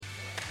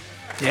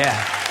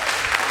Yeah.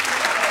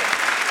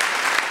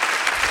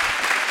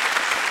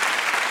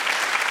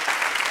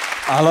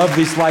 I love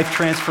these life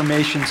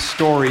transformation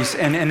stories,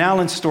 and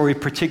Alan's story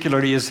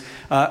particularly is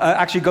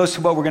actually goes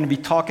to what we're going to be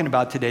talking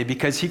about today,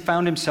 because he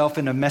found himself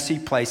in a messy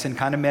place and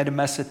kind of made a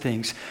mess of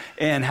things,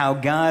 and how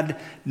God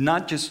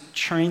not just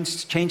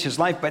changed his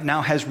life, but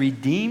now has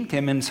redeemed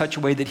him in such a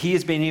way that he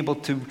has been able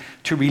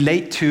to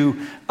relate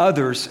to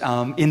others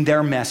in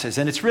their messes.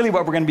 And it's really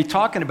what we're going to be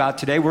talking about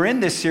today. We're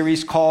in this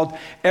series called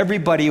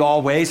Everybody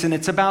Always, and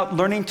it's about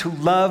learning to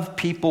love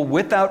people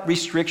without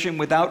restriction,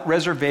 without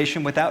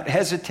reservation, without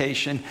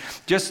hesitation,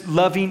 just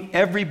loving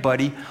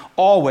everybody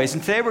always.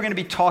 And today we're going to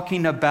be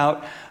talking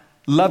about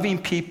loving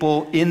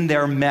people in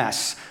their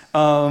mess.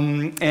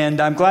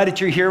 And I'm glad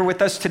that you're here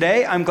with us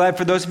today. I'm glad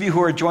for those of you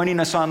who are joining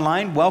us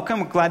online.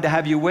 Welcome. We're glad to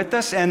have you with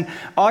us. And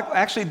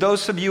actually,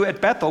 those of you at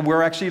Bethel,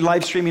 we're actually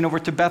live streaming over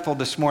to Bethel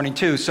this morning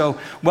too. So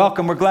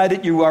welcome. We're glad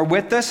that you are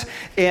with us.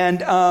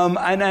 And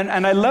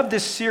I love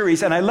this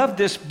series, and I love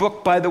this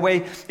book, by the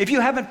way. If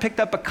you haven't picked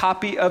up a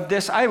copy of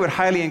this, I would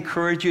highly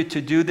encourage you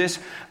to do this.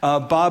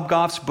 Bob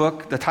Goff's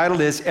book, the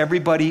title is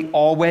Everybody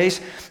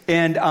Always.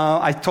 And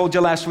I told you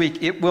last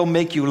week, it will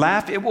make you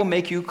laugh, it will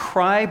make you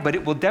cry, but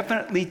it will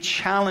definitely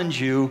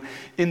challenge you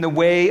in the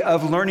way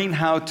of learning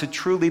how to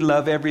truly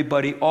love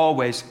everybody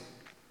always.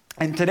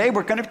 And today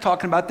we're going to be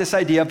talking about this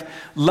idea of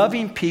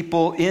loving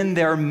people in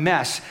their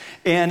mess.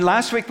 And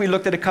last week we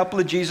looked at a couple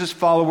of Jesus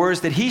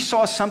followers that he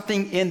saw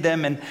something in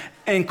them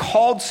and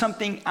called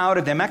something out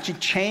of them, actually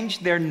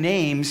changed their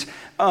names,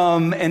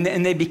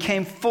 and they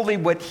became fully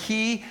what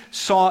he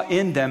saw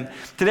in them.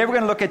 Today we're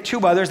going to look at two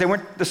others. They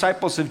weren't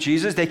disciples of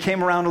Jesus. They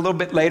came around a little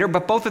bit later,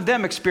 but both of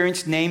them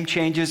experienced name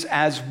changes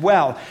as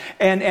well.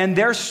 And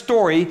their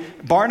story,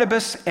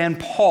 Barnabas and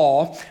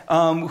Paul,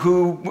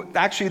 who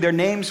actually their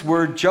names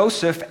were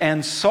Joseph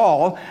and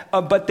Saul,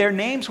 but their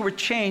names were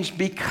changed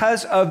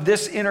because of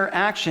this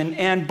interaction.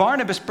 And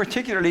Barnabas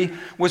particularly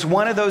was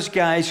one of those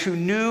guys who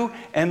knew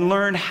and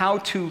learned how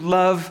to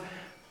love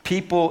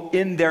people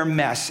in their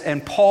mess.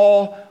 And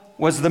Paul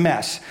was the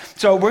mess.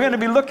 So we're going to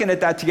be looking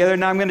at that together.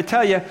 Now I'm going to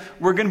tell you,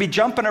 we're going to be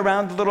jumping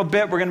around a little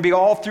bit. We're going to be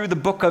all through the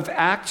book of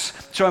Acts.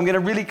 So I'm going to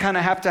really kind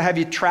of have to have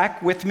you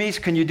track with me.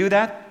 Can you do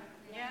that?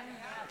 Yeah.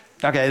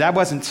 Okay, that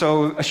wasn't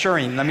so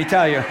assuring, let me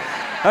tell you.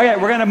 Okay,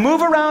 we're going to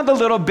move around a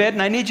little bit,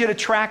 and I need you to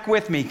track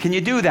with me. Can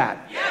you do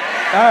that? Yeah.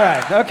 All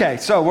right, okay,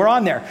 so we're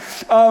on there.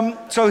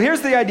 So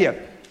here's the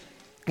idea.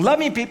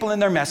 Loving people in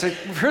their mess.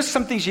 Here's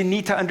some things you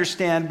need to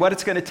understand what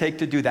it's going to take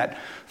to do that.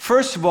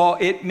 First of all,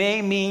 it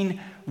may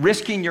mean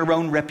risking your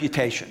own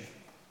reputation.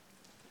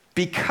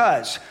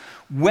 Because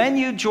when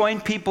you join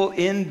people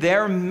in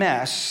their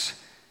mess,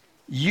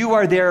 you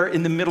are there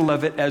in the middle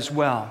of it as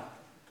well.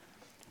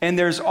 And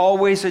there's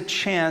always a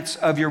chance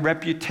of your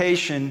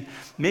reputation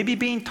maybe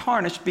being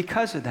tarnished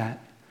because of that.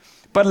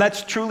 But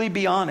let's truly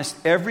be honest.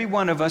 Every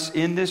one of us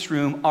in this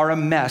room are a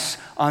mess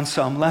on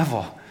some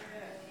level.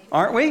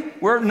 Aren't we?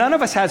 None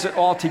of us has it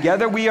all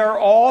together. We are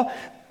all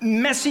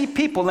messy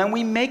people, and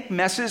we make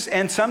messes,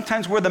 and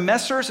sometimes we're the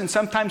messers, and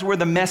sometimes we're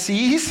the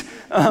messies.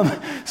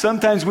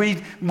 Sometimes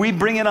we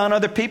bring it on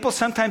other people.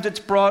 Sometimes it's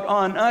brought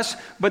on us.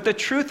 But the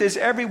truth is,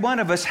 every one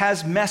of us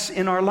has mess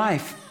in our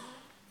life.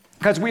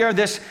 Because we are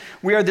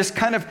this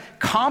kind of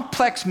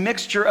complex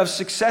mixture of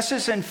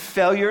successes and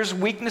failures,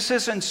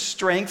 weaknesses and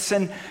strengths,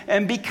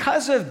 and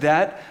because of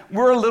that,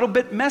 we're a little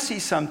bit messy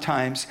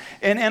sometimes.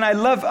 And I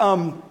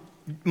love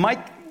Mike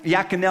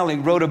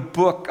Yaconelli wrote a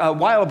book a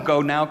while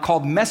ago now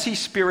called Messy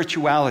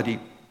Spirituality.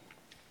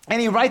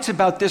 And he writes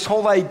about this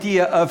whole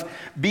idea of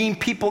being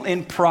people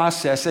in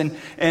process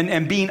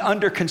and being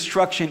under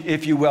construction,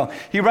 if you will.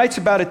 He writes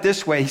about it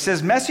this way. He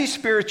says, messy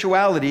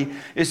spirituality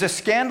is a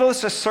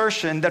scandalous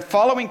assertion that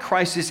following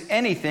Christ is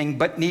anything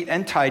but neat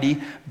and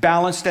tidy,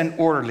 balanced and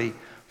orderly.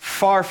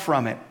 Far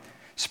from it.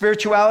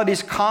 Spirituality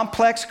is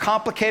complex,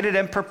 complicated,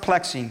 and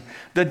perplexing.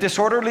 The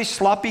disorderly,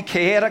 sloppy,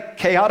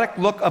 chaotic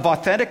look of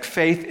authentic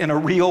faith in a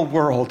real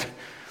world.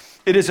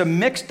 It is a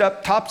mixed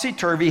up,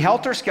 topsy-turvy,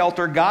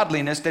 helter-skelter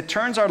godliness that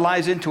turns our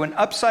lives into an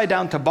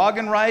upside-down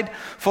toboggan ride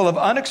full of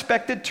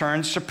unexpected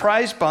turns,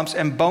 surprise bumps,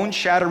 and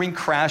bone-shattering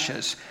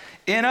crashes.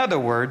 In other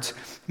words,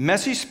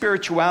 messy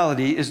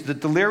spirituality is the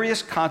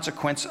delirious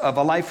consequence of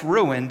a life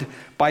ruined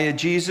by a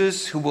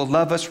Jesus who will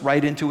love us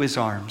right into his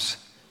arms.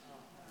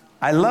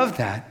 I love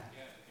that.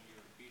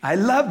 I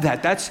love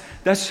that.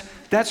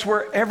 That's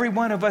where every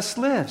one of us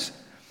lives.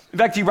 In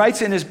fact, he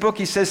writes in his book,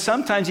 he says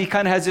sometimes he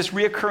kind of has this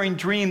reoccurring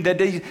dream that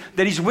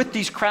he's with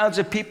these crowds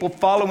of people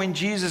following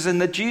Jesus,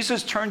 and that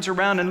Jesus turns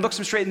around and looks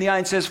him straight in the eye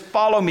and says,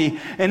 follow me.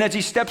 And as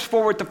he steps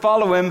forward to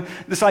follow him,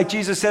 it's like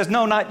Jesus says,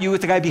 no, not you,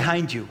 it's the guy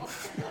behind you.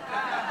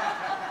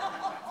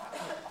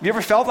 You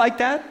ever felt like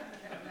that?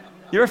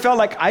 You ever felt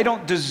like, I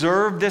don't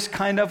deserve this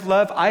kind of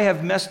love? I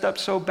have messed up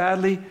so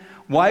badly.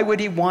 Why would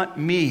he want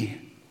me?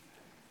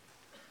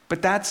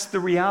 But that's the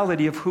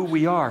reality of who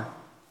we are.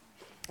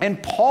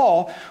 And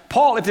Paul,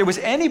 if there was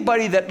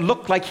anybody that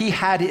looked like he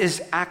had his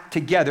act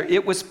together,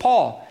 it was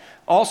Paul.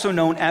 also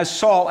known as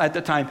Saul at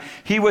the time.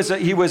 He was a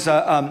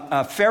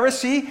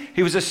Pharisee.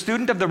 He was a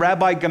student of the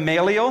Rabbi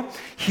Gamaliel.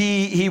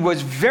 He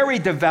was very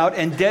devout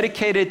and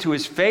dedicated to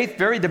his faith,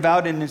 very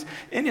devout in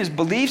his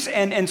beliefs,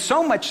 and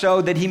so much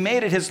so that he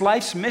made it his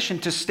life's mission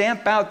to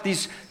stamp out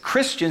these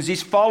Christians,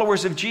 these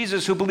followers of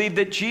Jesus who believed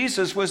that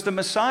Jesus was the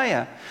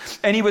Messiah.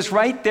 And he was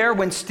right there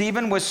when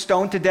Stephen was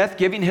stoned to death,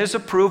 giving his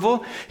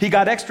approval. He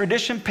got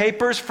extradition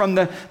papers from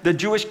the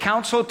Jewish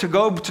council to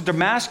go to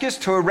Damascus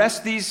to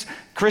arrest these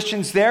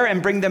Christians there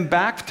and bring them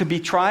back to be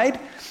tried.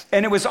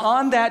 And it was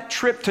on that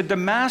trip to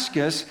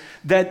Damascus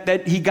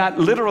that he got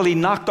literally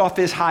knocked off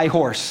his high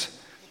horse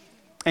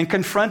and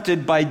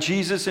confronted by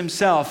Jesus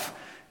himself.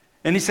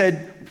 And he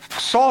said,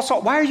 Saul,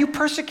 Saul, why are you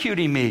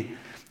persecuting me?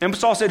 And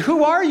Saul said,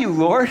 who are you,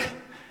 Lord?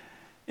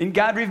 And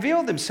God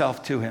revealed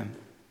himself to him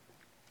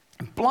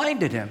and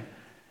blinded him.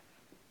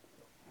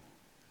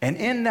 And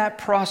in that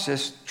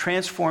process,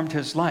 transformed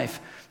his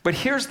life. But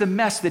here's the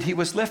mess that he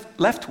was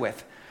left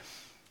with.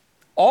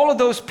 All of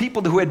those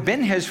people who had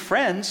been his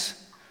friends,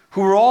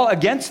 who were all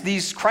against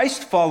these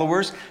Christ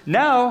followers,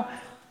 now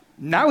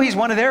he's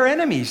one of their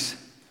enemies.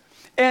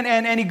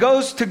 And he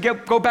goes to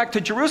go back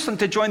to Jerusalem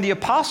to join the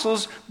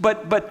apostles,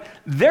 but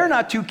they're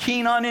not too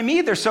keen on him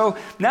either. So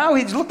now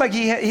he looked like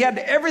he had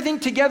everything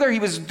together. He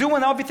was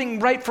doing everything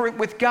right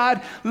with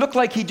God. Looked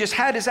like he just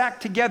had his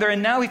act together.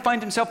 And now he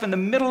finds himself in the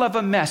middle of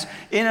a mess,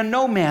 in a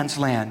no man's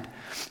land.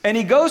 And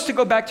he goes to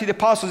go back to the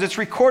apostles. It's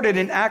recorded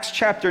in Acts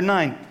chapter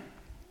 9.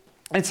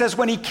 It says,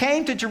 when he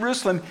came to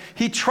Jerusalem,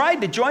 he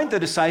tried to join the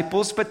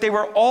disciples, but they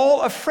were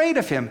all afraid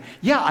of him.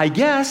 Yeah, I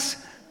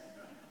guess.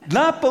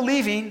 Not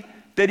believing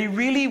that he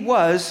really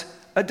was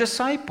a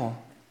disciple.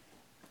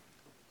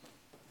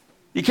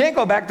 You can't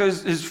go back to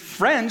his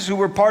friends who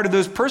were part of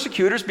those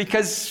persecutors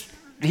because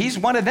he's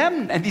one of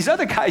them and these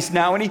other guys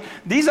now. And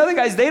these other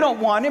guys, they don't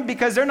want him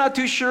because they're not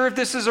too sure if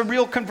this is a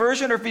real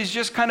conversion or if he's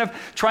just kind of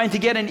trying to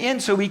get an in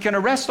so he can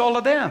arrest all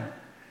of them.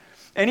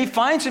 And he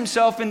finds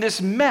himself in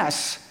this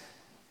mess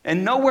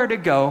and nowhere to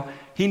go.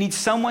 He needs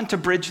someone to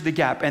bridge the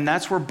gap, and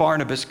that's where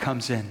Barnabas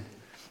comes in.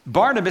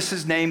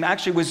 Barnabas' name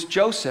actually was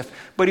Joseph,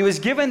 but he was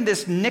given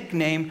this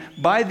nickname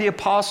by the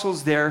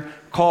apostles there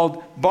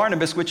called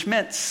Barnabas, which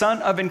meant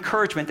son of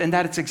encouragement, and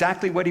that it's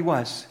exactly what he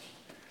was.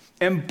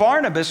 And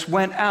Barnabas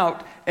went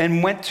out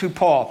and went to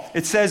Paul.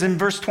 It says in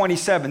verse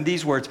 27,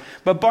 these words,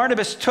 but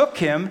Barnabas took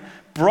him,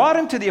 brought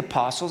him to the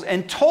apostles,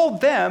 and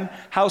told them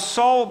how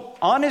Saul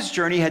on his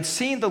journey had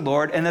seen the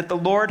Lord and that the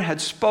Lord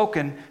had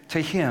spoken to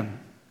him.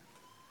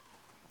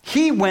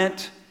 He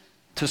went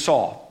to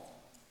Saul.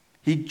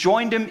 He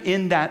joined him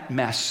in that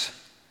mess.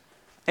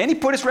 And he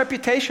put his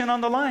reputation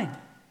on the line.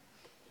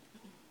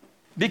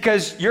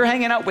 Because you're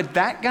hanging out with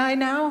that guy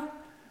now?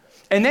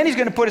 And then he's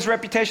going to put his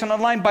reputation on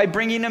the line by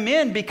bringing him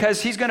in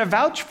because he's going to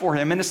vouch for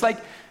him. And it's like,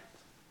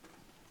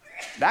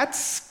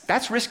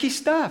 that's risky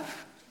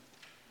stuff.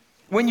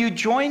 When you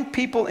join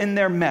people in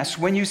their mess,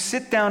 when you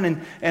sit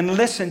down and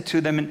listen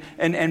to them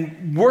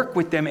and work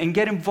with them and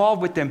get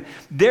involved with them,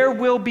 there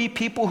will be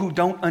people who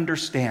don't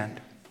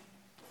understand.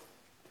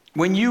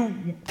 When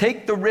you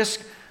take the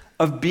risk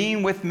of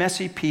being with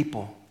messy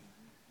people,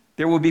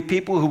 there will be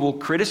people who will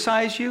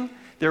criticize you.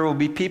 There will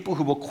be people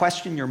who will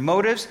question your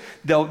motives.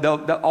 They'll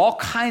all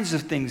kinds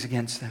of things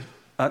against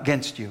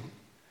you.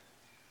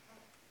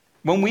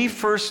 When we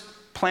first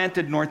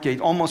planted Northgate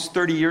almost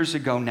 30 years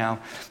ago now,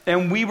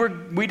 and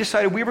we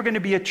decided we were going to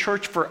be a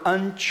church for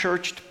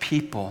unchurched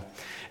people.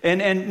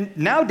 And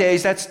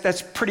nowadays,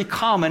 that's pretty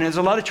common. There's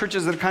a lot of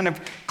churches that are kind of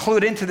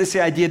clued into this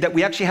idea that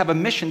we actually have a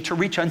mission to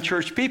reach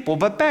unchurched people.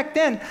 But back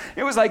then,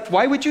 it was like,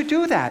 why would you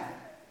do that?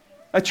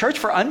 A church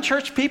for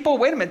unchurched people?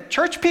 Wait a minute,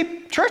 church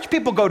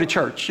people go to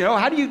church. You know,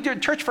 how do you do a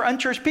church for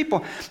unchurched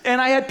people? And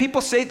I had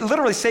people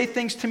literally say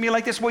things to me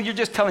like this, well, you're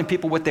just telling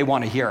people what they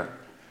want to hear.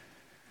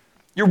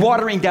 You're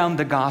watering down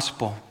the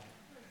gospel.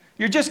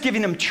 You're just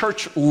giving them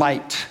church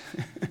light.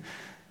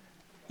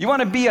 You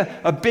want to be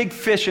a big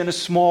fish in a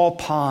small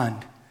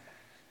pond.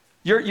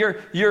 You're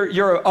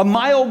a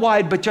mile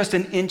wide, but just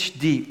an inch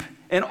deep.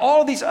 And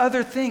all these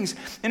other things.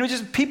 And it was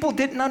just people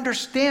didn't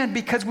understand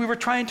because we were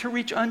trying to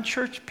reach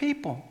unchurched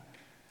people.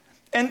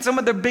 And some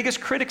of the biggest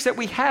critics that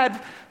we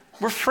had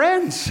were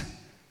friends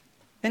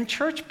and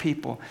church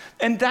people.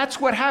 And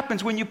that's what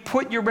happens when you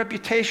put your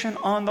reputation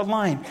on the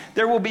line.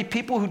 There will be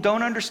people who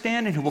don't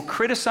understand and who will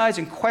criticize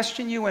and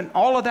question you and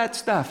all of that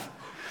stuff.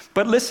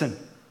 But listen,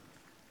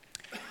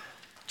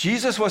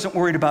 Jesus wasn't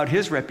worried about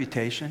his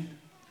reputation.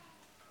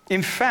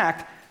 In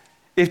fact,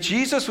 if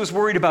Jesus was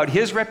worried about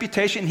his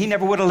reputation, he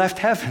never would have left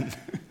heaven.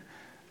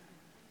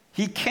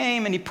 He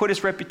came and he put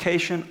his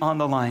reputation on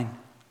the line.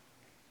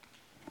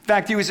 In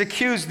fact, he was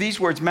accused, these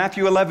words,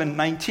 Matthew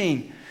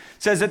 11:19,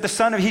 says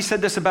that he said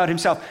this about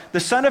himself, the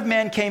Son of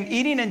Man came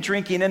eating and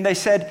drinking, and they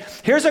said,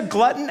 here's a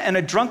glutton and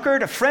a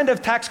drunkard, a friend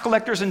of tax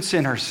collectors and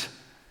sinners.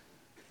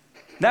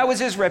 That was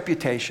his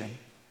reputation.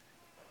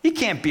 He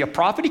can't be a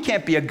prophet. He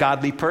can't be a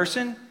godly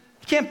person.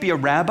 He can't be a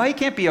rabbi. He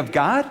can't be of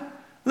God.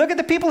 Look at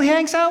the people he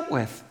hangs out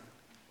with.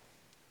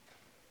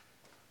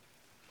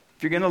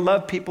 If you're going to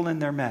love people in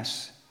their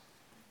mess,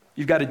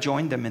 you've got to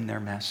join them in their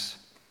mess.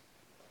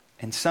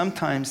 And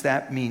sometimes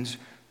that means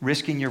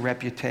risking your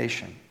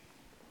reputation.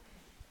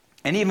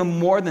 And even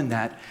more than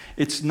that,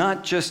 it's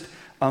not just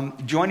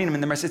joining them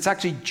in their mess, it's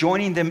actually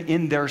joining them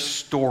in their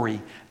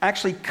story,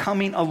 actually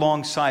coming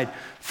alongside.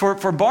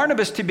 For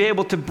Barnabas to be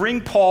able to bring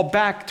Paul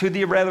back to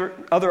the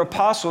other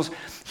apostles,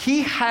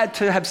 he had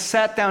to have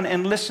sat down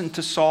and listened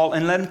to Saul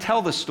and let him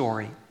tell the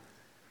story.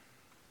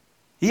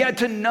 He had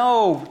to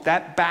know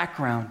that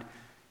background.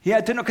 He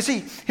had to know, because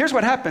see, here's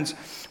what happens.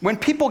 When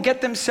people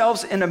get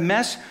themselves in a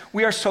mess,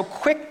 we are so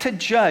quick to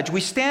judge. We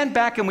stand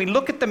back and we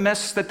look at the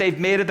mess that they've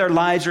made of their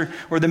lives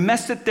or the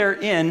mess that they're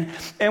in,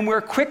 and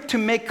we're quick to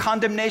make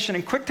condemnation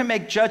and quick to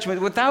make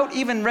judgment without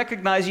even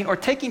recognizing or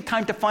taking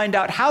time to find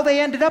out how they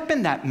ended up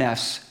in that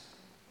mess.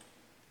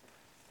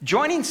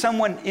 Joining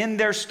someone in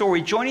their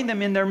story, joining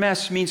them in their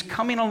mess means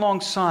coming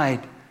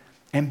alongside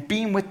and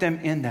being with them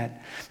in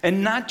that.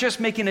 And not just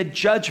making a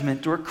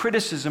judgment or a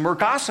criticism or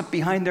gossip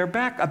behind their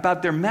back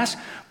about their mess,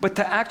 but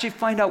to actually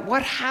find out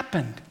what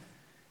happened.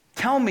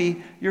 Tell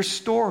me your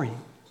story.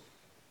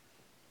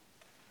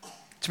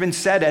 It's been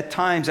said at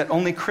times that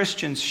only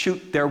Christians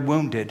shoot their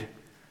wounded.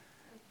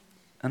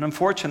 And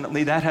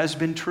unfortunately, that has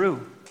been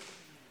true.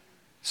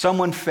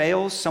 Someone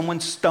fails,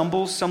 someone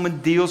stumbles, someone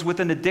deals with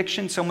an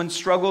addiction, someone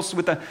struggles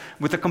with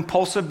a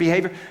compulsive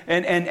behavior,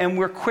 and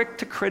we're quick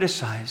to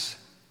criticize.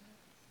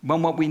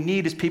 When what we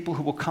need is people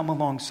who will come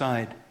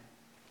alongside,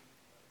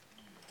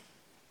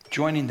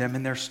 joining them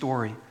in their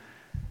story.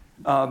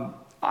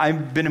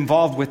 I've been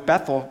involved with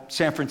Bethel,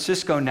 San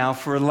Francisco now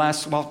for the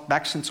last,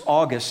 back since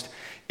August,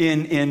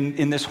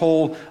 in this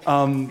whole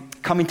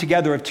coming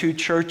together of two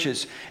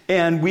churches.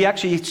 And we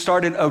actually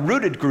started a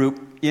Rooted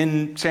group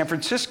in San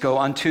Francisco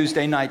on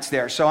Tuesday nights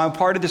there. So I'm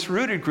part of this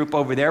Rooted group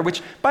over there,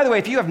 which, by the way,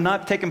 if you have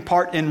not taken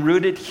part in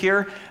Rooted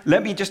here,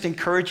 let me just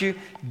encourage you,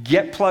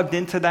 get plugged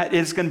into that.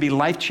 It's going to be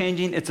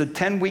life-changing. It's a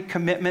 10-week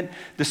commitment,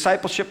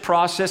 discipleship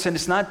process, and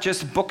it's not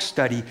just book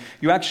study.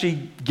 You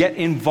actually get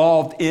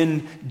involved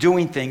in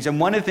doing things. And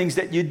one of the things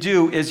that you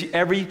do is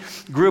every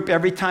group,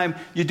 every time,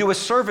 you do a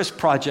service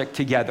project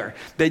together,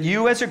 that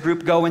you as a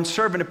group go and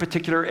serve in a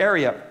particular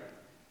area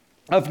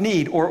of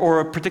need or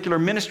a particular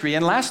ministry.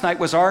 And last night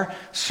was our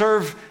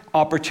serve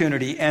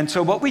opportunity. And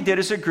so what we did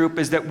as a group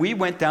is that we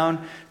went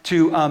down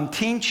to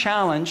Teen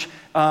Challenge,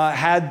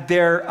 had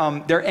their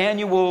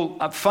annual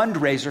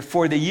fundraiser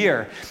for the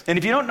year. And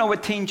if you don't know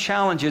what Teen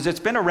Challenge is, it's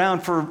been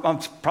around for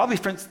probably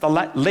since the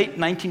late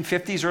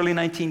 1950s, early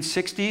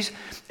 1960s.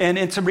 And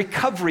it's a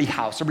recovery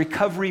house, a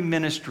recovery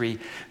ministry.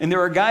 And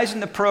there are guys in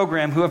the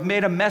program who have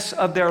made a mess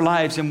of their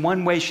lives in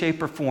one way,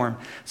 shape, or form.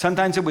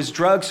 Sometimes it was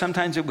drugs,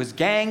 sometimes it was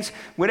gangs,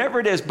 whatever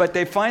it is, but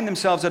they find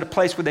themselves at a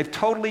place where they've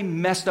totally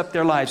messed up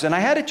their lives. And I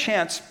had a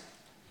chance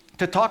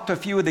to talk to a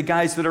few of the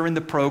guys that are in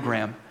the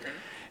program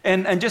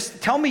and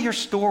just tell me your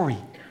story.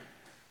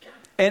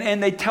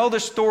 And they tell their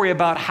story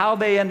about how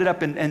they ended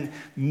up and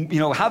you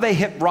know, how they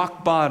hit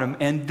rock bottom.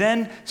 And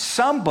then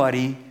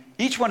somebody,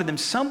 each one of them,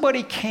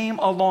 somebody came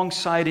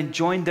alongside and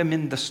joined them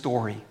in the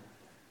story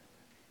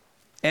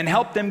and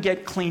helped them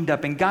get cleaned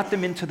up and got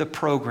them into the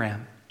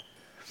program.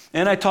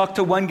 And I talked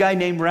to one guy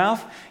named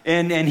Ralph,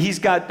 and he's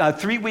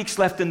got 3 weeks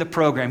left in the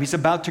program. He's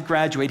about to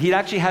graduate. He'd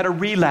actually had a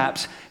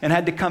relapse and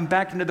had to come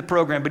back into the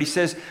program. But he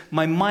says,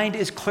 my mind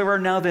is clearer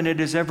now than it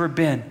has ever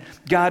been.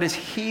 God is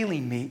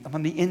healing me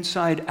from the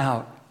inside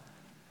out.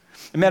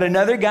 I met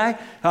another guy.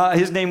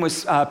 His name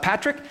was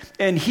Patrick,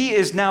 and he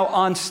is now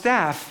on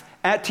staff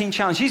at Teen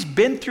Challenge. He's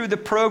been through the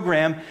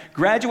program,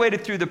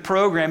 graduated through the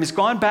program, has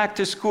gone back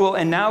to school,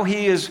 and now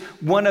he is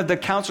one of the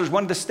counselors,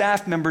 one of the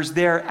staff members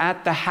there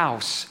at the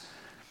house.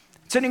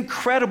 It's an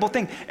incredible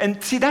thing.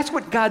 And see, that's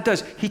what God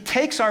does. He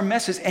takes our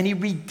messes and he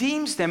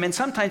redeems them and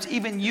sometimes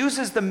even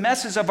uses the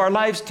messes of our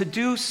lives to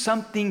do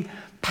something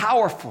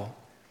powerful.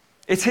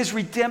 It's his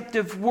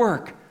redemptive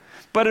work.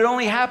 But it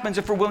only happens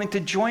if we're willing to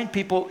join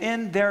people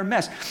in their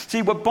mess.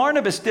 See, what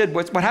Barnabas did,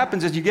 what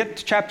happens is you get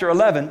to chapter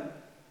 11,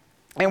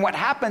 and what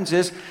happens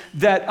is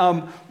that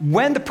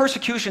when the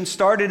persecution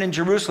started in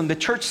Jerusalem, the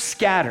church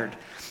scattered.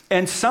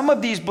 And some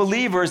of these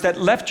believers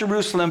that left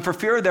Jerusalem for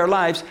fear of their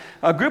lives,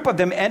 a group of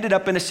them ended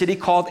up in a city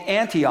called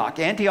Antioch.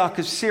 Antioch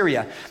is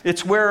Syria.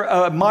 It's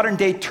where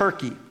modern-day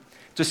Turkey.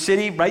 It's a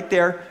city right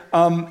there.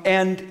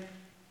 And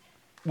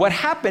what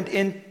happened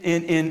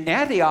in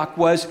Antioch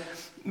was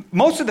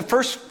most of the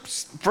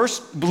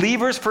first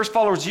believers, first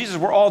followers of Jesus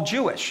were all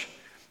Jewish,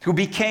 who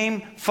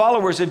became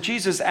followers of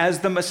Jesus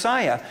as the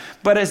Messiah.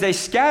 But as they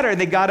scattered,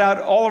 they got out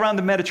all around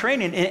the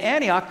Mediterranean. In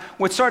Antioch,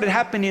 what started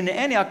happening in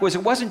Antioch was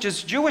it wasn't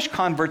just Jewish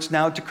converts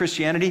now to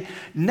Christianity.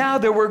 Now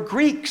there were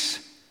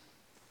Greeks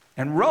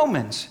and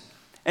Romans.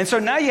 And so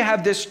now you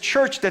have this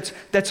church that's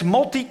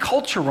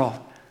multicultural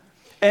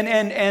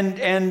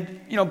and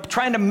you know,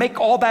 trying to make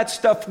all that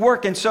stuff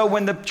work. And so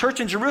when the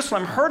church in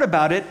Jerusalem heard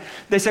about it,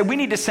 they said, we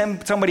need to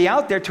send somebody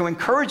out there to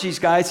encourage these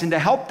guys and to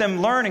help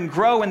them learn and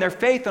grow in their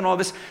faith and all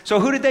this. So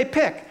who did they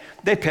pick?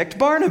 They picked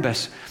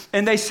Barnabas,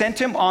 and they sent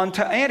him on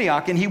to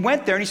Antioch. And he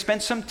went there, and he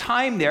spent some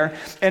time there.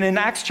 And in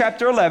Acts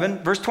chapter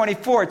 11, verse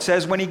 24, it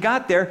says, when he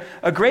got there,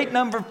 a great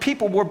number of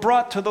people were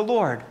brought to the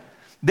Lord.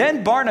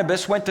 Then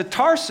Barnabas went to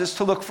Tarsus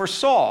to look for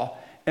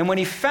Saul. And when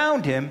he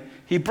found him,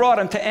 he brought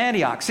him to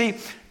Antioch. See,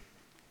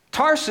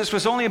 Tarsus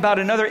was only about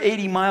another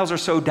 80 miles or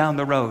so down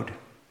the road.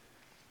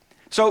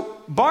 So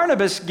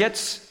Barnabas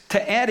gets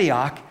to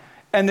Antioch,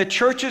 and the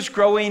church is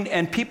growing,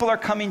 and people are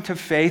coming to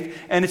faith,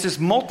 and it's this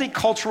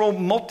multicultural,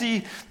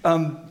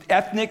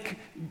 multi-ethnic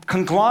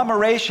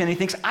conglomeration. He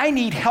thinks, I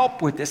need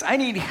help with this. I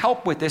need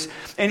help with this.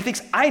 And he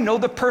thinks, I know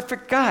the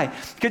perfect guy.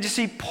 Because you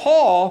see,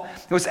 Paul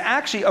was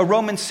actually a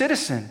Roman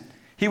citizen.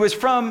 He was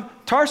from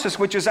Tarsus,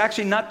 which is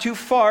actually not too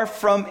far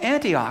from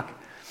Antioch.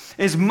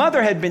 His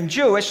mother had been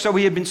Jewish, so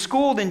he had been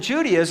schooled in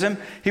Judaism.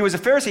 He was a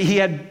Pharisee.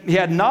 He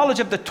had knowledge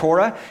of the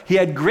Torah. He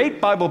had great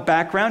Bible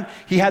background.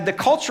 He had the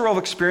cultural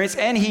experience,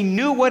 and he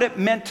knew what it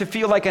meant to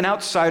feel like an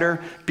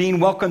outsider being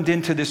welcomed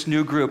into this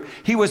new group.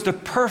 He was the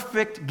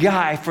perfect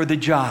guy for the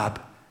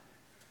job.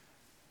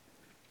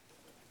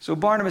 So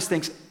Barnabas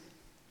thinks,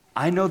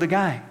 I know the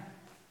guy.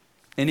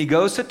 And he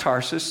goes to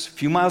Tarsus, a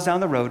few miles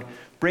down the road,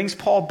 brings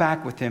Paul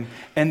back with him,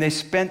 and they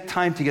spent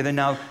time together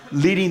now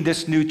leading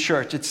this new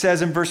church. It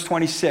says in verse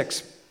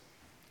 26,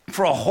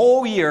 for a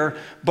whole year,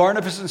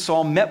 Barnabas and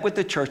Saul met with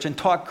the church and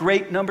taught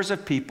great numbers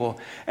of people,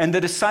 and the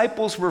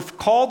disciples were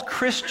called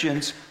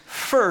Christians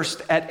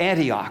first at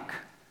Antioch.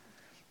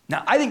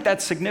 Now, I think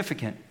that's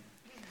significant,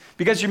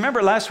 because you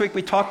remember last week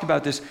we talked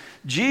about this.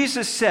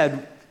 Jesus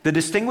said the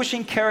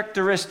distinguishing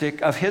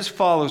characteristic of his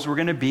followers were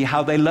going to be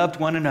how they loved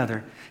one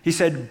another. He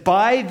said,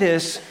 by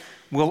this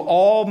will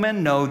all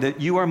men know that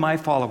you are my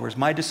followers,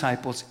 my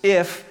disciples,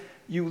 if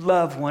you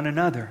love one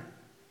another.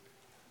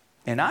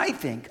 And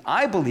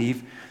I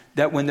believe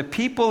that when the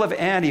people of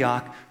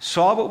Antioch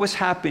saw what was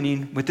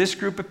happening with this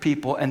group of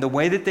people and the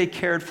way that they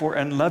cared for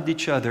and loved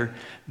each other,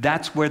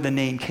 that's where the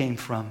name came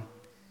from.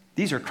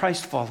 These are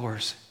Christ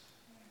followers.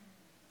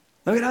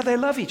 Look at how they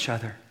love each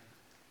other.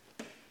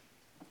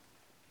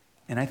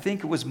 And I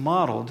think it was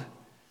modeled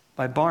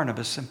by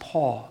Barnabas and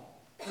Paul.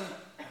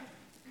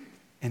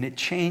 And it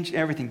changed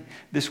everything.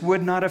 This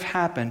would not have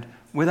happened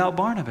without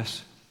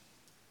Barnabas,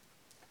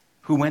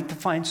 who went to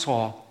find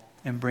Saul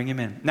and bring him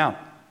in. Now,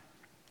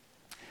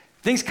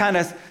 things kind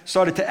of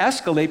started to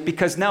escalate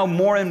because now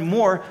more and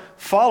more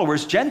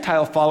followers,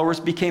 Gentile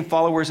followers, became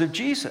followers of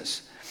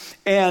Jesus.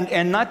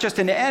 And not just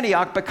in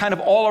Antioch, but kind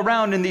of all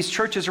around in these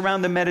churches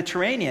around the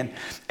Mediterranean.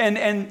 And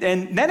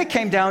then it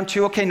came down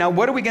to, okay, now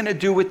what are we going to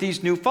do with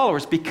these new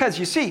followers? Because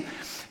you see,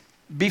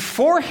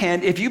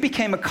 beforehand, if you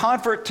became a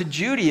convert to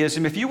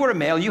Judaism, if you were a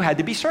male, you had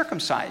to be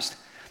circumcised.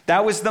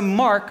 That was the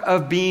mark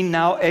of being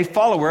now a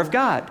follower of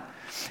God.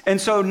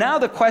 And so now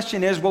the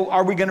question is, well,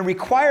 are we going to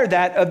require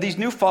that of these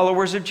new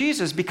followers of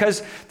Jesus?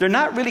 Because they're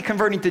not really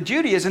converting to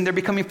Judaism, they're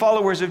becoming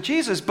followers of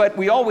Jesus. But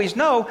we always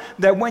know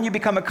that when you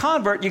become a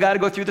convert, you got to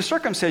go through the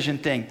circumcision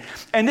thing.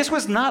 And this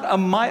was not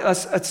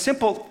a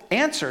simple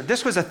answer.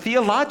 This was a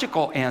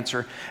theological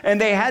answer. And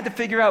they had to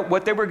figure out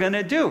what they were going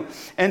to do.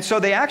 And so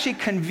they actually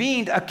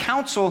convened a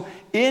council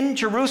in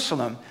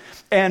Jerusalem.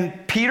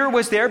 And Peter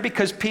was there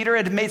because Peter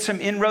had made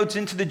some inroads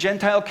into the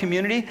Gentile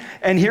community.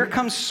 And here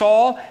comes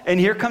Saul,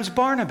 and here comes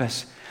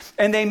Barnabas.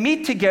 And they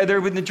meet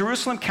together with the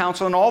Jerusalem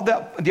council and all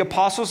the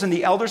apostles and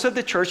the elders of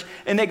the church.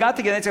 And they got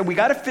together and said, we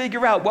got to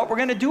figure out what we're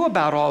going to do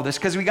about all this,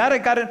 because we got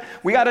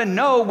to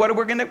know what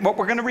we're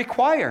going to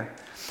require.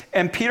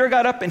 And Peter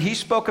got up and he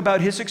spoke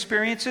about his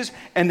experiences.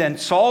 And then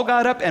Saul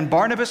got up and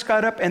Barnabas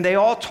got up, and they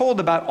all told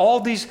about all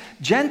these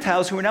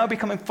Gentiles who are now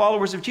becoming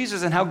followers of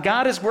Jesus and how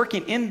God is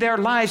working in their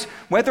lives,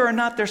 whether or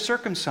not they're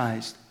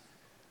circumcised.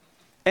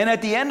 And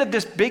at the end of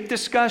this big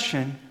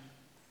discussion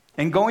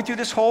and going through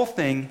this whole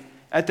thing,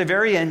 at the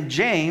very end,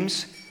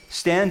 James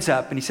stands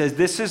up and he says,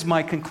 this is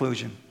my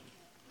conclusion.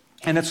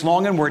 And it's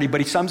long and wordy,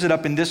 but he sums it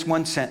up in this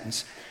one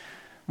sentence.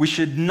 We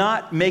should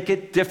not make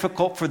it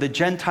difficult for the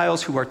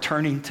Gentiles who are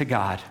turning to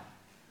God.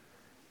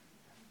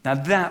 Now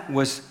that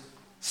was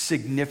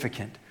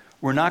significant.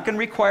 We're not going to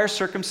require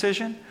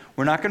circumcision.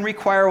 We're not going to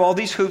require all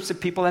these hoops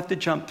that people have to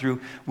jump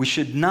through. We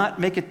should not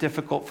make it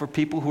difficult for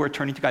people who are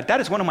turning to God. That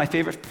is one of my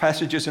favorite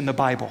passages in the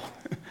Bible.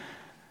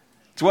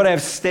 It's what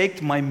I've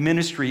staked my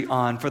ministry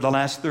on for the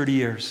last 30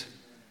 years.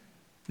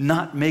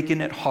 Not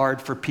making it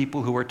hard for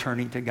people who are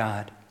turning to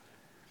God.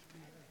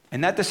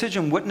 And that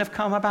decision wouldn't have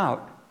come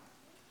about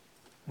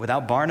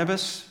without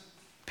Barnabas,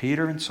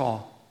 Peter, and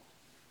Saul.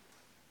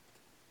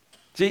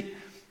 See,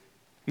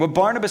 what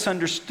Barnabas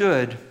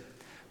understood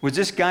was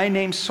this guy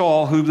named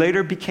Saul, who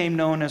later became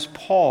known as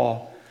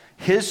Paul.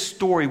 His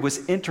story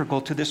was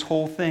integral to this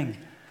whole thing.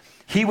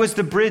 He was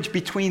the bridge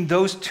between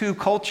those two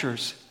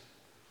cultures.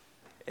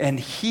 And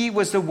he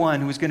was the one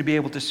who was going to be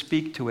able to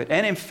speak to it.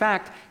 And in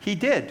fact, he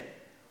did.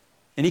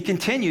 And he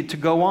continued to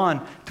go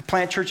on to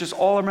plant churches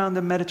all around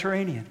the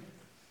Mediterranean.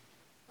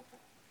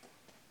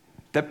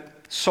 That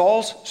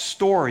Saul's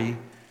story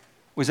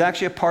was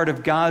actually a part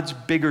of God's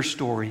bigger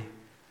story.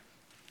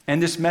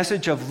 And this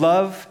message of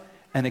love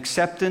and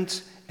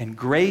acceptance and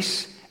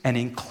grace and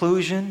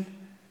inclusion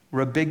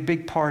were a big,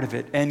 big part of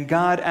it. And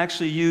God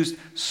actually used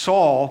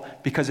Saul,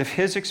 because of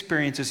his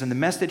experiences and the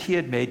mess that he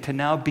had made, to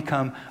now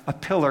become a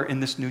pillar in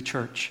this new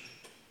church,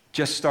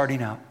 just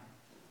starting out.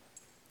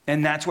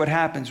 And that's what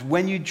happens.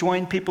 When you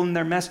join people in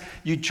their mess,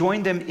 you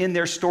join them in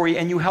their story,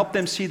 and you help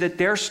them see that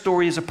their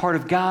story is a part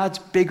of God's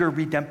bigger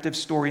redemptive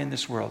story in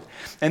this world.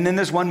 And then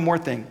there's one more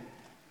thing.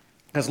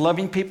 Because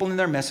loving people in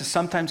their mess is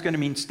sometimes going to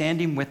mean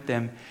standing with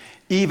them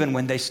even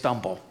when they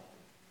stumble.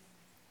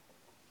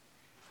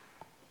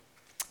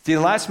 The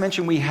last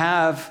mention we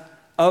have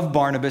of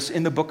Barnabas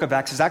in the book of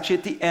Acts is actually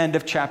at the end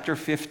of chapter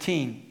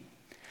 15.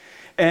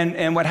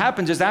 And what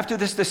happens is, after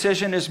this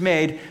decision is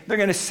made, they're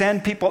going to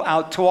send people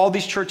out to all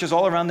these churches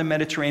all around the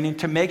Mediterranean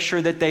to make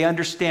sure that they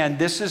understand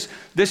this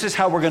is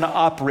how we're going to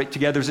operate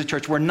together as a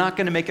church. We're not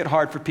going to make it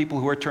hard for people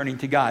who are turning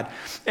to God.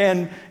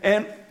 And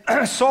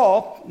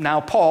Saul,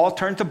 now Paul,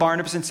 turned to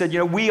Barnabas and said,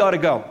 we ought to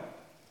go.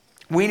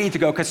 We need to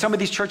go, because some of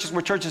these churches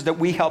were churches that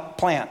we helped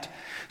plant.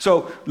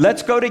 So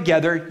let's go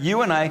together,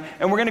 you and I,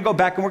 and we're going to go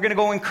back and we're going to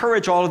go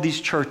encourage all of these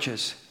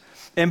churches.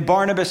 And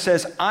Barnabas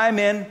says, I'm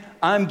in,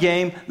 I'm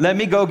game. Let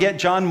me go get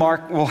John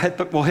Mark. We'll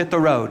hit the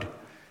road.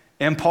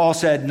 And Paul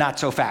said, not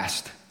so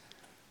fast.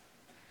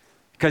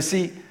 Because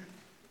see,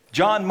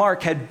 John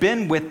Mark had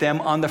been with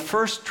them on the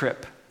first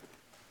trip.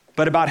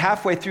 But about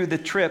halfway through the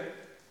trip,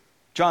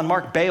 John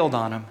Mark bailed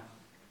on him.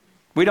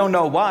 We don't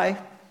know why.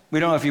 We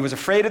don't know if he was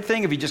afraid of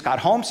things, if he just got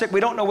homesick. We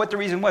don't know what the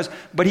reason was.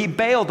 But he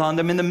bailed on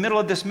them in the middle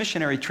of this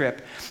missionary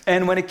trip.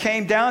 And when it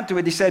came down to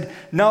it, he said,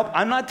 nope,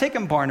 I'm not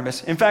taking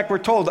Barnabas. In fact, we're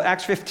told,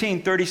 Acts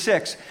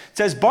 15:36, it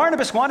says,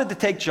 Barnabas wanted to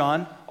take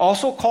John,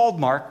 also called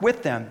Mark,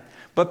 with them.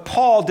 But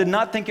Paul did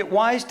not think it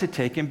wise to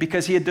take him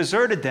because he had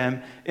deserted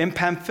them in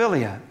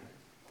Pamphylia.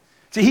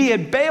 See, he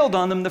had bailed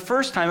on them the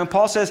first time, and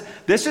Paul says,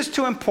 this is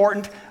too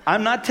important.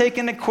 I'm not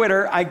taking a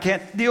quitter. I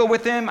can't deal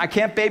with him. I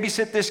can't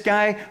babysit this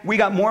guy. We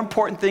got more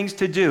important things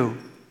to do.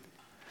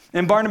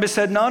 And Barnabas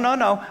said,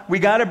 no. We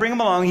got to bring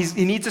him along.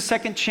 He needs a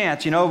second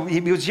chance. He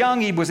was young.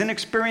 He was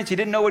inexperienced. He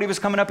didn't know what he was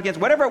coming up against.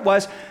 Whatever it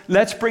was,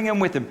 let's bring him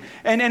with him.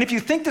 And if you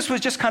think this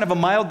was just kind of a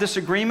mild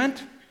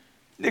disagreement,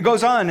 it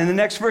goes on. In the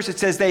next verse, it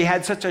says they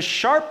had such a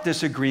sharp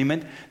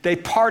disagreement, they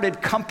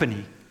parted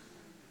company.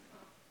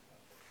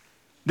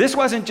 This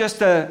wasn't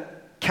just a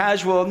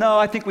casual,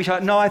 no,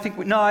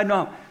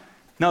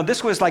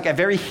 this was like a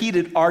very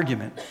heated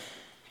argument.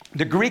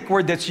 The Greek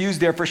word that's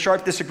used there for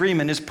sharp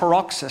disagreement is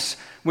paroxys,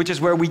 which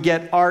is where we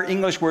get our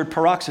English word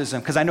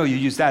paroxysm, because I know you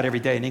use that every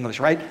day in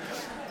English, right?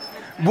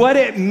 What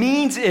it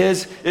means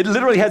is, it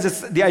literally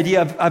has the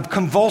idea of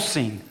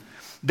convulsing,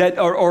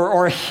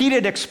 or a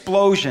heated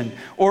explosion,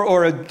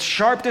 or a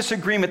sharp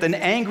disagreement, an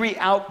angry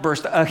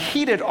outburst, a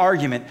heated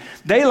argument.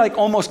 They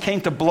almost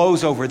came to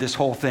blows over this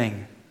whole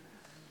thing.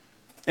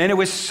 And it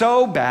was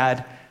so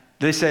bad,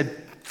 they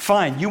said,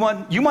 fine, you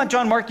want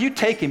John Mark, you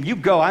take him, you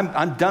go,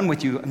 I'm done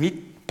with you.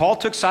 Paul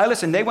took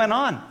Silas and they went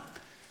on.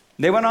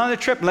 They went on the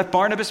trip and left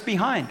Barnabas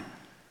behind.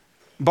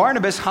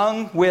 Barnabas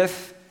hung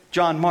with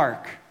John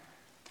Mark.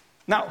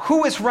 Now,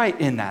 who is right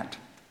in that?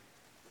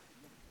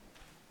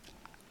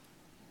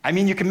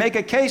 You can make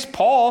a case.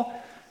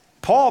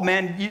 Paul,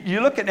 man, you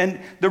look at, and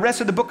the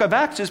rest of the book of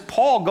Acts is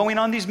Paul going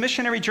on these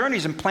missionary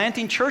journeys and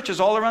planting churches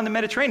all around the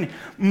Mediterranean.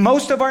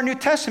 Most of our New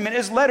Testament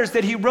is letters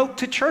that he wrote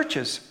to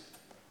churches.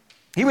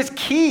 He was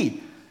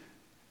key.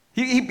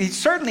 He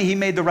certainly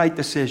made the right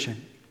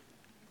decision.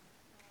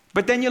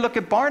 But then you look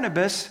at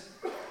Barnabas,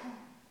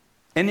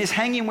 and he's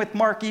hanging with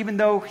Mark, even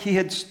though he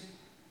had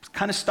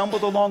kind of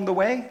stumbled along the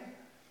way.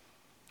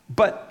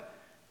 But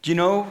do you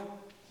know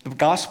the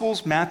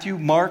Gospels, Matthew,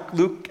 Mark,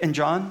 Luke, and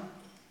John?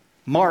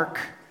 Mark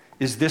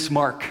is this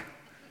Mark.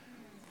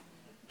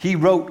 He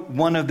wrote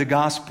one of the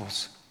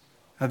Gospels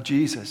of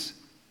Jesus.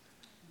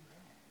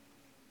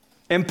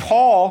 And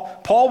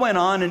Paul went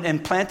on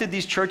and planted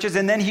these churches,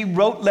 and then he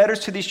wrote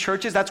letters to these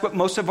churches. That's what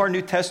most of our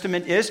New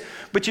Testament is.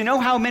 But you know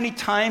how many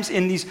times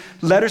in these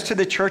letters to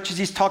the churches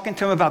he's talking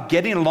to them about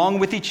getting along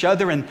with each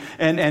other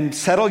and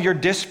settle your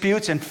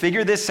disputes and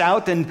figure this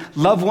out and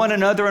love one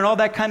another and all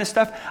that kind of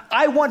stuff?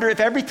 I wonder if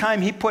every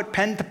time he put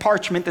pen to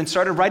parchment and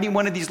started writing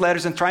one of these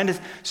letters and trying to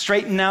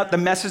straighten out the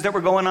messes that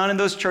were going on in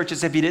those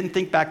churches, if he didn't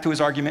think back to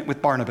his argument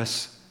with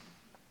Barnabas.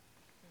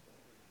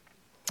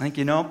 I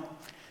think,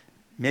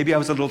 maybe I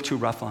was a little too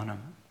rough on him.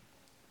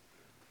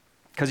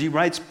 Because he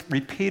writes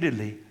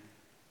repeatedly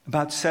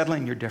about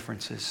settling your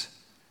differences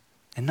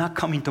and not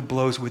coming to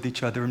blows with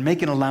each other and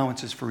making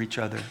allowances for each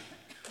other.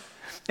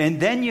 And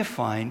then you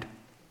find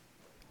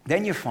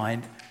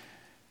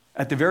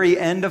at the very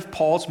end of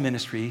Paul's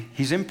ministry,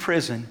 he's in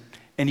prison,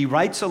 and he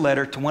writes a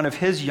letter to one of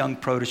his young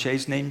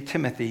proteges named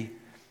Timothy,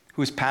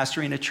 who is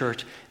pastoring a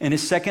church. In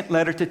his second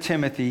letter to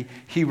Timothy,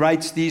 he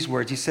writes these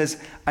words. He says,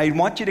 I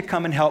want you to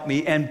come and help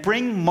me, and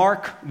bring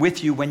Mark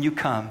with you when you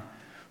come,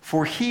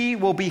 for he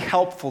will be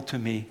helpful to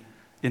me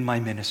in my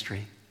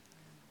ministry.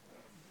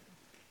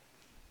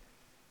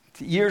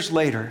 Years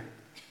later,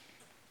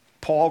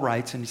 Paul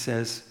writes and he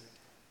says,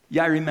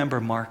 I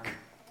remember Mark.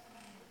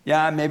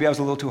 Maybe I was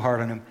a little too hard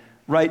on him.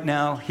 Right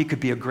now, he could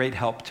be a great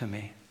help to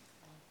me.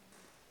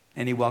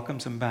 And he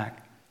welcomes him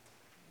back.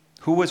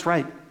 Who was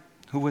right?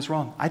 Who was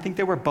wrong? I think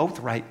they were both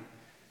right.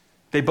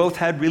 They both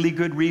had really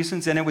good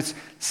reasons, and it was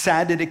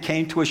sad that it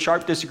came to a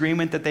sharp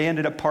disagreement that they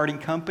ended up parting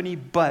company,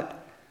 but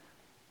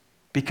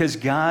because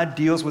God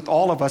deals with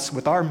all of us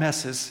with our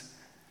messes,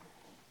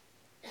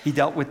 he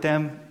dealt with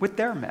them with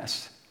their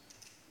mess.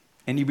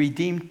 And he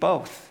redeemed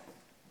both.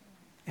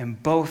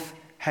 And both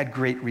had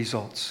great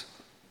results.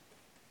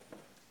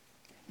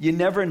 You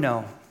never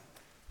know.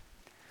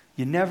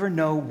 You never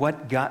know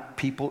what got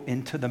people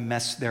into the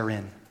mess they're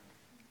in.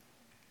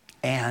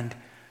 And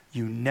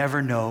you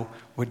never know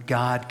what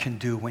God can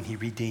do when he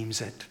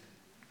redeems it.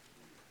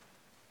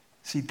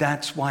 See,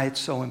 that's why it's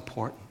so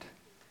important.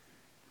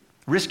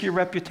 Risk your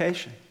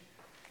reputation.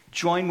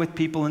 Join with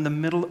people in the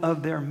middle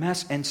of their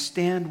mess and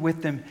stand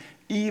with them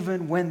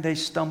even when they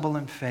stumble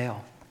and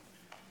fail.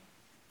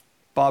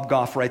 Bob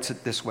Goff writes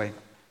it this way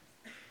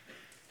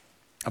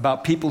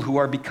about people who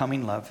are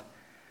becoming love.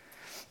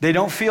 They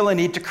don't feel a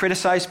need to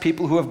criticize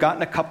people who have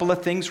gotten a couple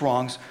of things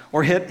wrong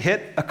or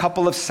hit a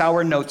couple of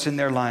sour notes in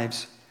their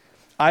lives.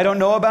 I don't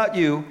know about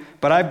you,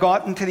 but I've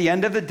gotten to the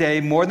end of the day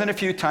more than a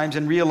few times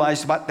and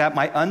realized that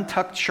my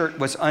untucked shirt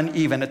was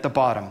uneven at the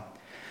bottom.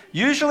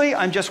 Usually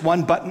I'm just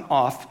one button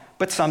off,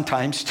 but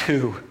sometimes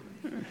two.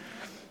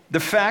 The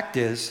fact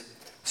is,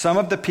 some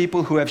of the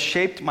people who have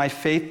shaped my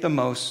faith the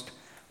most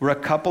were a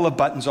couple of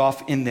buttons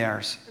off in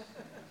theirs.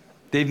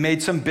 They've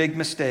made some big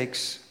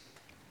mistakes,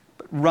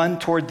 but run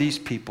toward these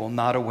people,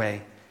 not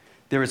away.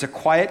 There is a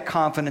quiet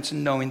confidence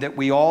in knowing that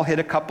we all hit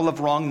a couple of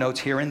wrong notes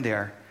here and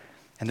there.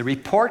 And the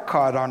report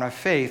card on our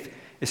faith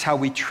is how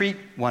we treat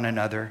one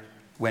another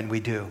when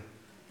we do.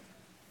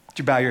 Would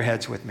you bow your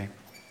heads with me?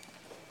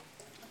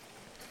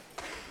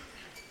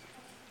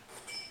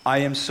 I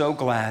am so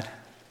glad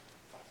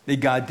that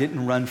God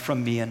didn't run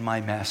from me in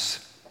my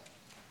mess.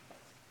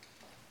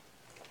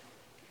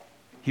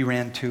 He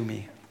ran to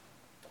me.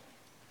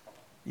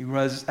 He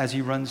was, as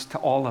he runs to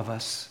all of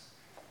us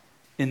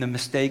in the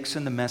mistakes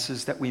and the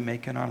messes that we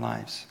make in our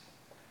lives.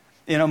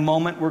 In a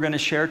moment, we're going to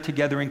share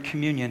together in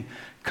communion,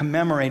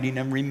 commemorating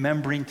and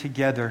remembering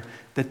together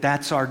that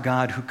that's our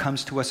God who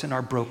comes to us in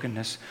our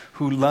brokenness,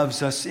 who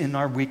loves us in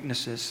our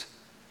weaknesses,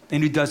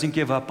 and who doesn't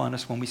give up on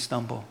us when we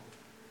stumble.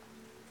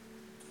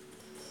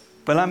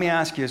 But let me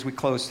ask you as we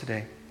close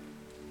today,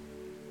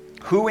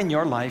 who in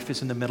your life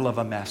is in the middle of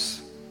a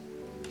mess?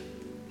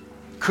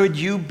 Could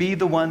you be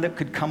the one that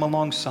could come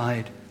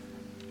alongside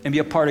and be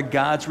a part of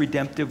God's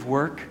redemptive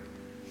work?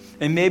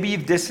 And maybe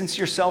you've distanced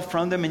yourself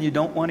from them and you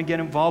don't want to get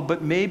involved,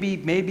 but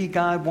maybe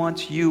God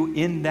wants you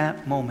in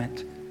that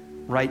moment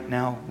right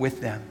now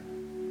with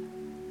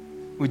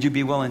them. Would you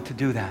be willing to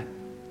do that?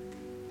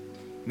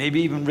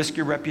 Maybe even risk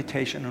your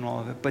reputation and all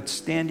of it, but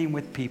standing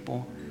with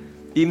people,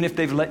 even if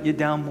they've let you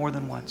down more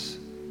than once.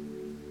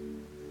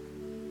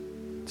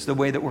 It's the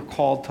way that we're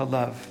called to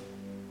love.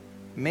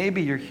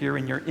 Maybe you're here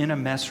and you're in a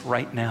mess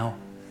right now.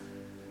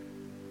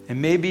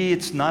 And maybe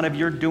it's not of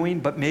your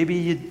doing, but maybe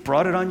you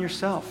brought it on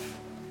yourself.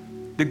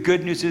 The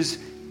good news is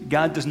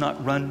God does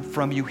not run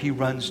from you, he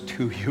runs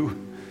to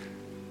you.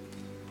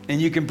 And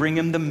you can bring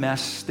him the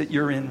mess that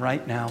you're in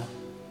right now.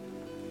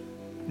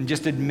 And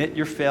just admit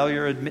your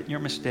failure, admit your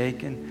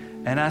mistake, and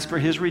ask for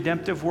his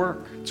redemptive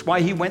work. It's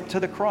why he went to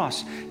the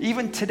cross.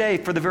 Even today,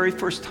 for the very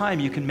first time,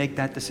 you can make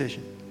that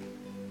decision.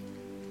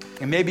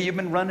 And maybe you've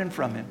been running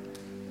from him.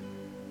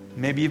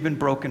 Maybe you've been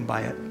broken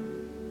by it.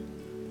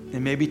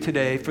 And maybe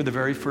today, for the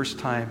very first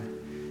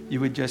time, you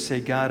would just say,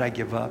 God, I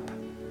give up.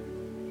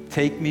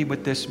 Take me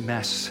with this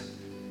mess.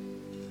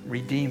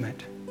 Redeem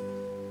it.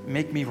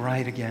 Make me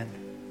right again.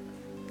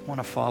 I want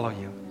to follow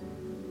you.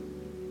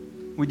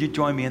 Would you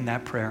join me in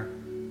that prayer?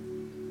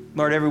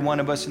 Lord, every one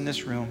of us in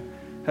this room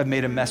have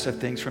made a mess of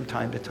things from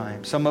time to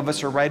time. Some of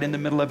us are right in the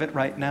middle of it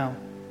right now.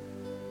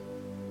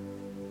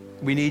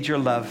 We need your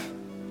love.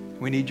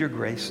 We need your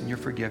grace and your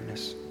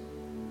forgiveness.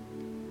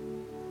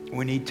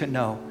 We need to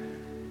know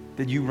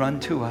that you run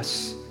to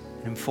us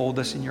and enfold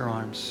us in your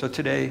arms. So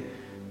today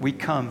we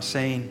come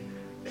saying,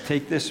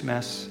 take this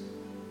mess.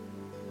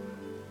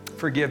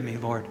 Forgive me,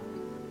 Lord.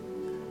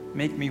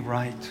 Make me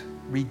right.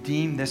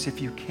 Redeem this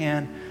if you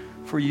can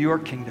for your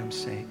kingdom's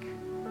sake.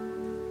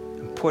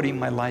 I'm putting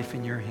my life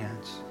in your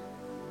hands.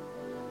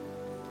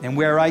 And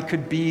where I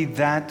could be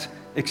that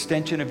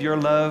extension of your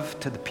love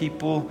to the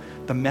people,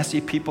 the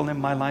messy people in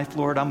my life,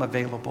 Lord, I'm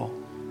available.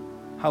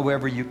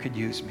 However you could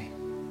use me.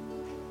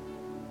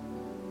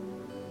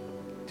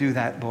 Do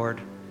that,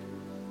 Lord.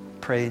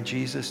 Pray in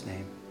Jesus'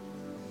 name.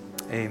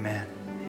 Amen.